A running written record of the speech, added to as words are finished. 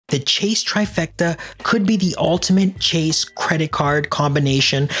the Chase Trifecta could be the ultimate Chase credit card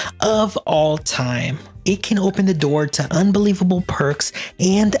combination of all time. It can open the door to unbelievable perks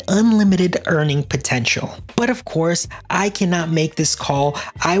and unlimited earning potential. But of course, I cannot make this call.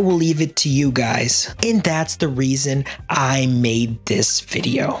 I will leave it to you guys. And that's the reason I made this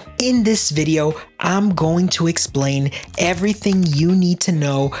video. In this video, I'm going to explain everything you need to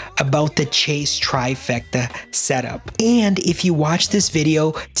know about the Chase Trifecta setup. And if you watch this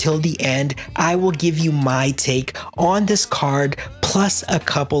video till the end, I will give you my take on this card, plus a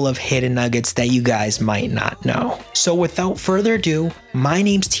couple of hidden nuggets that you guys might not know. So without further ado, my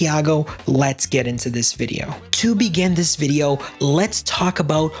name's Thiago. Let's get into this video. To begin this video, let's talk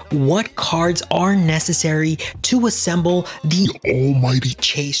about what cards are necessary to assemble the almighty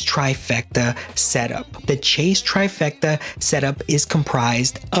Chase Trifecta setup. The Chase Trifecta setup is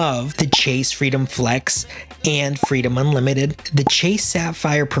comprised of the Chase Freedom Flex and Freedom Unlimited, the Chase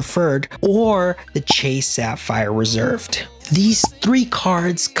Saphire Preferred, or the Chase Saphire Reserved. These three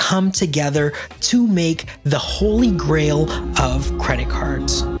cards come together to make the holy grail of credit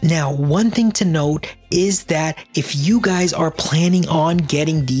cards. Now, one thing to note is that if you guys are planning on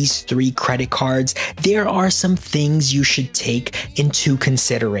getting these three credit cards, there are some things you should take into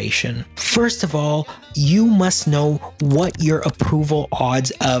consideration. First of all, you must know what your approval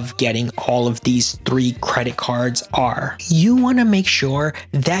odds of getting all of these three credit cards are. You want to make sure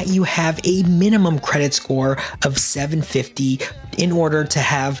that you have a minimum credit score of 750 in order to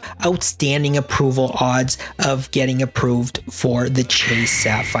have outstanding approval odds of getting approved for the Chase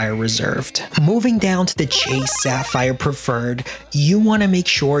Saphire Reserved. Moving down to the Chase Saphire Preferred, you want to make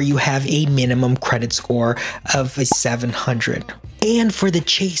sure you have a minimum credit score of a 700. And for the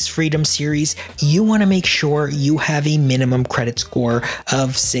Chase Freedom series, you want to make sure you have a minimum credit score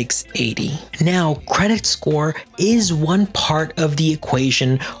of 680. Now, credit score is one part of the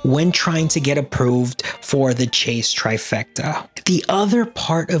equation when trying to get approved for the Chase Trifecta. The other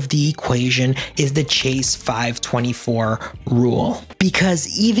part of the equation is the Chase 524 rule. Because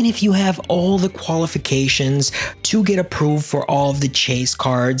even if you have all the qualifications to get approved for all of the Chase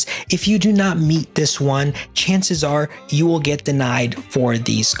cards, if you do not meet this one, chances are you will get denied for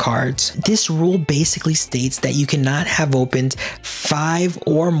these cards. This rule basically states that you cannot have opened 5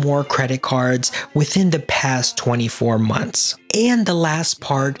 or more credit cards within the past 24 months. And the last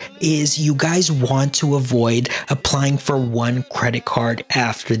part is you guys want to avoid applying for one credit card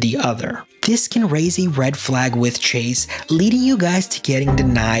after the other. This can raise a red flag with Chase, leading you guys to getting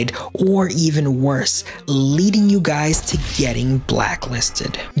denied, or even worse, leading you guys to getting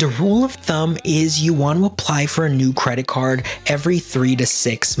blacklisted. The rule of thumb is you want to apply for a new credit card every 3 to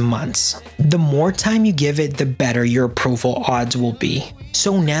 6 months. The more time you give it, the better your approval odds will be.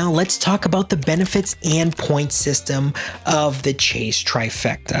 So now let's talk about the benefits and point system of the Chase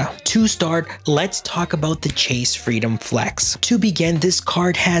Trifecta. To start, let's talk about the Chase Freedom Flex. To begin, this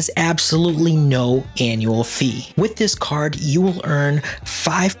card has absolutely no annual fee. With this card, you will earn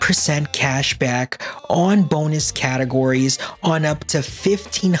 5% cash back on bonus categories on up to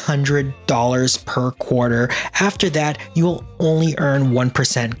 $1,500 per quarter. After that, you will only earn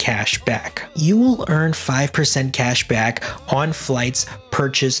 1% cash back. You will earn 5% cash back on flights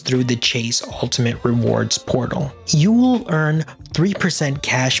purchased through the Chase Ultimate Rewards portal. You will earn 3%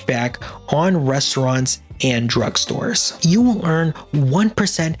 cash back on restaurants and drugstores. You will earn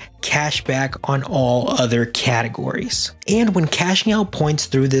 1% cash back on all other categories. And when cashing out points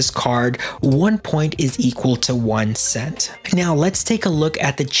through this card, 1 point is equal to 1 cent. Now let's take a look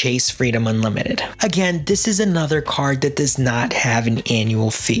at the Chase Freedom Unlimited. Again, this is another card that does not have an annual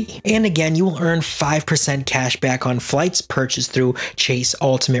fee. And again, you will earn 5% cash back on flights purchased through Chase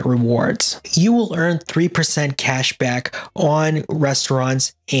Ultimate Rewards. You will earn 3% cash back on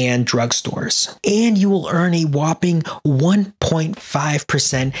restaurants and drugstores. And you will earn a whopping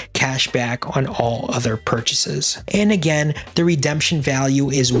 1.5% cash back on all other purchases. And again, the redemption value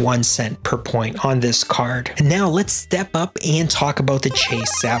is 1 cent per point on this card. Now let's step up and talk about the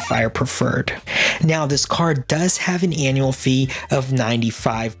Chase Saphire Preferred. Now this card does have an annual fee of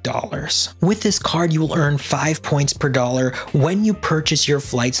 $95. With this card, you will earn 5 points per dollar when you purchase your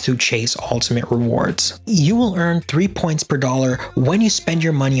flights through Chase Ultimate Rewards. You will earn 3 points per dollar when you spend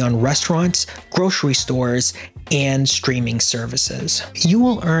your money on restaurants, grocery stores, and streaming services. You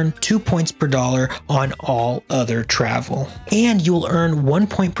will earn 2 points per dollar on all other travel, and you will earn 1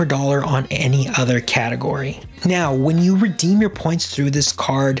 point per dollar on any other category. Now, when you redeem your points through this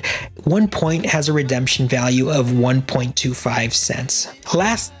card, 1 point has a redemption value of 1.25 cents.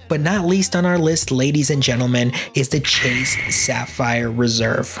 Last but not least on our list, ladies and gentlemen, is the Chase Saphire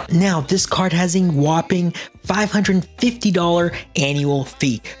Reserve. Now, this card has a whopping $550 annual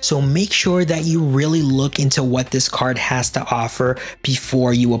fee, so make sure that you really look into what this card has to offer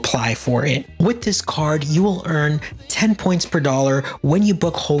before you apply for it. With this card, you will earn 10 points per dollar when you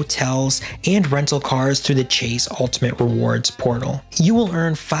book hotels and rental cars through the Chase Ultimate Rewards portal. You will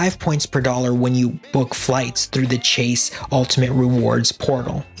earn 5 points per dollar when you book flights through the Chase Ultimate Rewards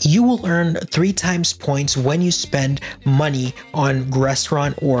portal. You will earn 3 times points when you spend money on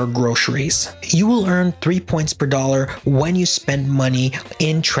restaurant or groceries. You will earn 3 points per dollar when you spend money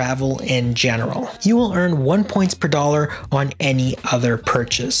in travel in general. You will earn 1 point per dollar on any other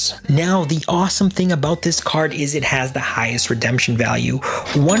purchase. Now, the awesome thing about this card is it has the highest redemption value.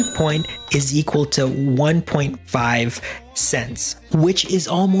 1 point is equal to 1.5 cents, which is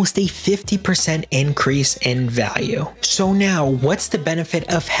almost a 50% increase in value. So now, what's the benefit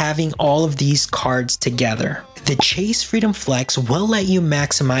of having all of these cards together? The Chase Freedom Flex will let you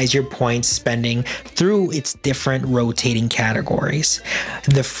maximize your points spending through its different rotating categories.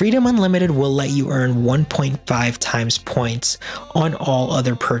 The Freedom Unlimited will let you earn 1.5 times points on all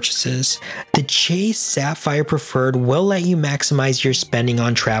other purchases. The Chase Saphire Preferred will let you maximize your spending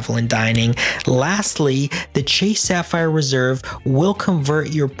on travel and dining. Lastly, the Chase Saphire Reserve will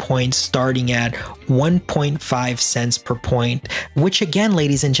convert your points starting at 1.5 cents per point, which again,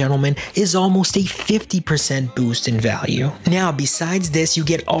 ladies and gentlemen, is almost a 50% boost in value. Now, besides this, you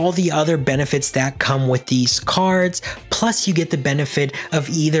get all the other benefits that come with these cards, plus you get the benefit of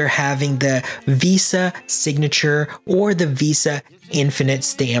either having the Visa Signature or the Visa Infinite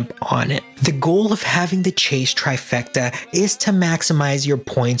stamp on it. The goal of having the Chase Trifecta is to maximize your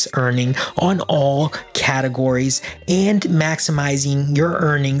points earning on all categories and maximizing your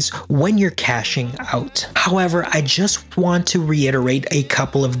earnings when you're cashing out. However, I just want to reiterate a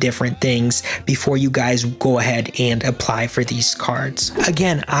couple of different things before you guys go ahead and apply for these cards.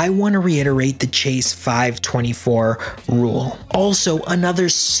 Again, I want to reiterate the Chase 524 rule. Also, another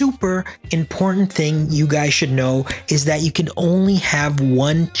super important thing you guys should know is that you can only have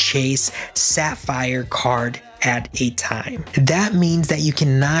one Chase Saphire card at a time. That means that you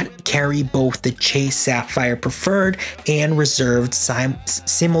cannot carry both the Chase Saphire Preferred and Reserved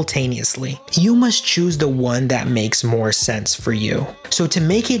simultaneously. You must choose the one that makes more sense for you. So to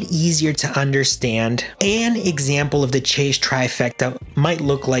make it easier to understand, an example of the Chase Trifecta might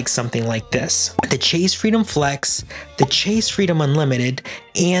look like something like this: the Chase Freedom Flex, the Chase Freedom Unlimited,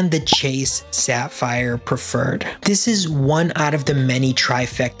 and the Chase Saphire Preferred. This is one out of the many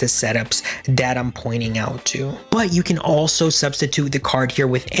trifecta setups that I'm pointing out to. But you can also substitute the card here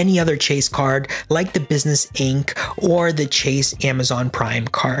with any other Chase card like the Business Inc. or the Chase Amazon Prime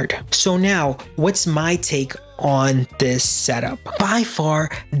card. So now, what's my take on this setup? By far,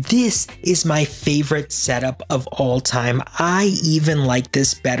 this is my favorite setup of all time. I even like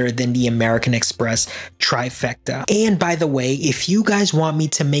this better than the American Express Trifecta. And by the way, if you guys want me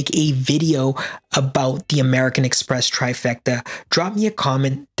to make a video about the American Express Trifecta, drop me a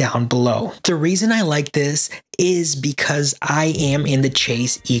comment down below. The reason I like this is because I am in the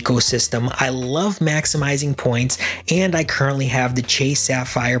Chase ecosystem. I love maximizing points, and I currently have the Chase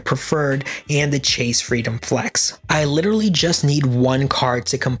Saphire Preferred and the Chase Freedom Flex. I literally just need one card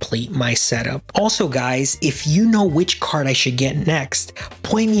to complete my setup. Also guys, if you know which card I should get next,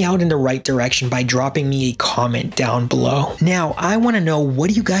 point me out in the right direction by dropping me a comment down below. Now, I want to know, what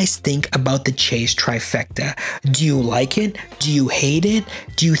do you guys think about the Chase Trifecta? Do you like it? Do you hate it?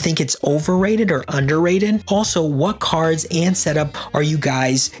 Do you think it's overrated or underrated? Also, what cards and setup are you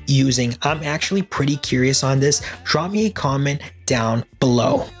guys using? I'm actually pretty curious on this. Drop me a comment down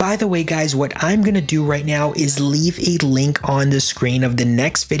below. By the way guys, what I'm gonna do right now is leave a link on the screen of the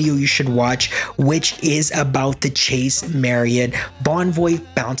next video you should watch, which is about the Chase Marriott Bonvoy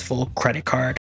Bountiful credit card.